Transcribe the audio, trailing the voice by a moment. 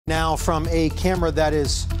Now from a camera that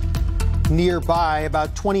is nearby,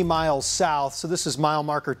 about 20 miles south. So this is mile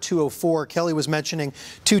marker 204. Kelly was mentioning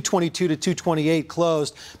 222 to 228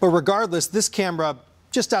 closed. But regardless, this camera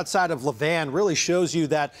just outside of Levan really shows you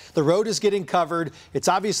that the road is getting covered. It's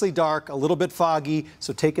obviously dark, a little bit foggy,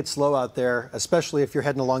 so take it slow out there, especially if you're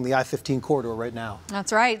heading along the I-15 corridor right now.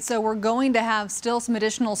 That's right. So we're going to have still some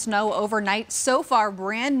additional snow overnight. So far,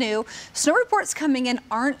 brand new. Snow reports coming in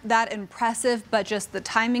aren't that impressive, but just the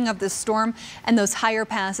timing of the storm and those higher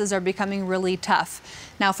passes are becoming really tough.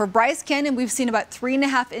 Now for Bryce Canyon, we've seen about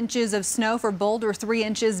 3.5 inches of snow. For Boulder, 3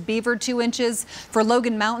 inches. Beaver, 2 inches. For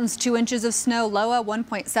Logan Mountains, 2 inches of snow. Loa,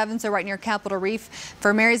 1.7, so right near Capitol Reef.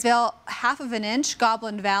 For Marysville, 1/2 inch.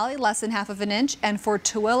 Goblin Valley, less than 1/2 inch. And for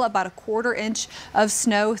Tooele, about 1/4 inch of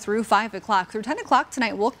snow through 5 o'clock. Through 10 o'clock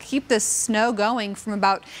tonight, we'll keep this snow going from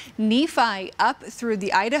about Nephi up through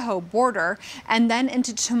the Idaho border. And then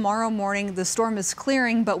into tomorrow morning, the storm is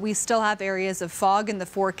clearing, but we still have areas of fog in the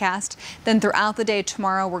forecast. Then throughout the day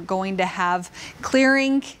tomorrow, we're going to have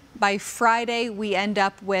clearing. By Friday, we end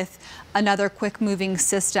up with another quick moving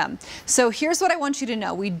system. So here's what I want you to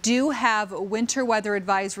know. We do have winter weather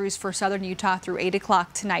advisories for southern Utah through 8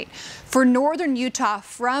 o'clock tonight. For northern Utah,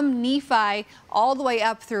 from Nephi all the way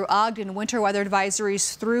up through Ogden, winter weather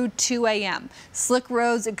advisories through 2 a.m. Slick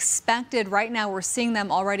roads expected. Right now, we're seeing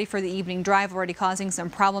them already for the evening drive, already causing some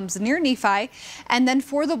problems near Nephi. And then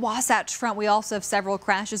for the Wasatch Front, we also have several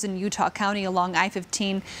crashes in Utah County along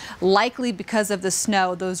I-15, likely because of the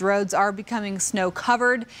snow. Those roads are becoming snow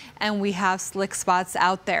covered, and we have slick spots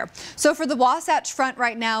out there. So for the Wasatch Front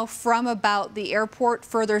right now, from about the airport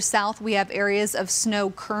further south, we have areas of snow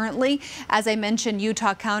currently. As I mentioned,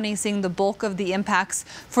 Utah County seeing the bulk of the impacts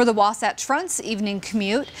for the Wasatch Front's evening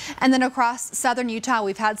commute. And then across southern Utah,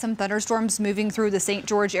 we've had some thunderstorms moving through the St.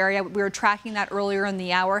 George area. We were tracking that earlier in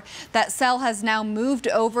the hour. That cell has now moved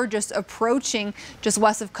over, just approaching just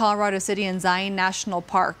west of Colorado City and Zion National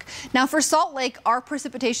Park. Now for Salt Lake, our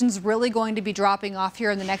precipitation is really going to be dropping off here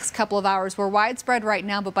in the next couple of hours. We're widespread right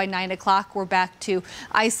now, but by 9 o'clock, we're back to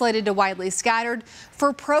isolated to widely scattered.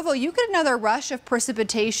 For Provo, you get another rush of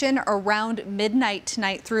precipitation around midnight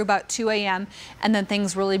tonight through about 2 a.m. and then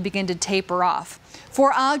things really begin to taper off.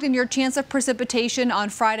 For Ogden, your chance of precipitation on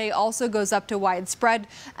Friday also goes up to widespread,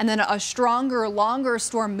 and then a stronger, longer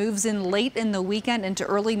storm moves in late in the weekend into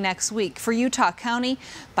early next week. For Utah County,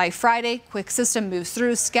 by Friday, quick system moves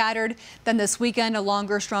through, scattered. Then this weekend, a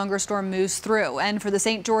longer, stronger storm moves through. And for the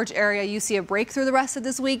St. George area, you see a break through the rest of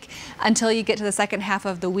this week until you get to the second half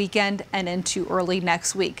of the weekend and into early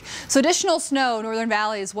next week. So additional snow, northern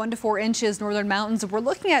valleys, 1 to 4 inches, northern mountains. We're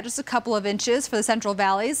looking at just a couple of inches for the central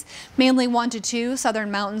valleys, mainly 1 to 2.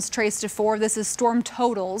 Southern mountains trace to 4. This is storm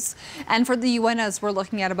totals. And for the Uintas, we're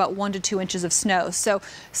looking at about 1 to 2 inches of snow. So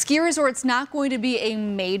ski resort's not going to be a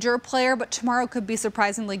major player, but tomorrow could be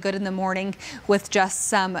surprisingly good in the morning with just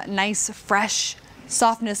some nice, fresh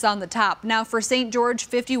softness on the top. Now for St. George,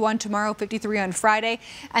 51 tomorrow, 53 on Friday,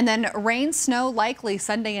 and then rain, snow likely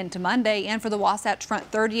Sunday into Monday. And for the Wasatch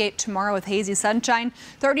Front, 38 tomorrow with hazy sunshine,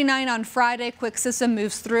 39 on Friday. Quick system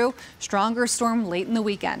moves through, stronger storm late in the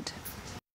weekend.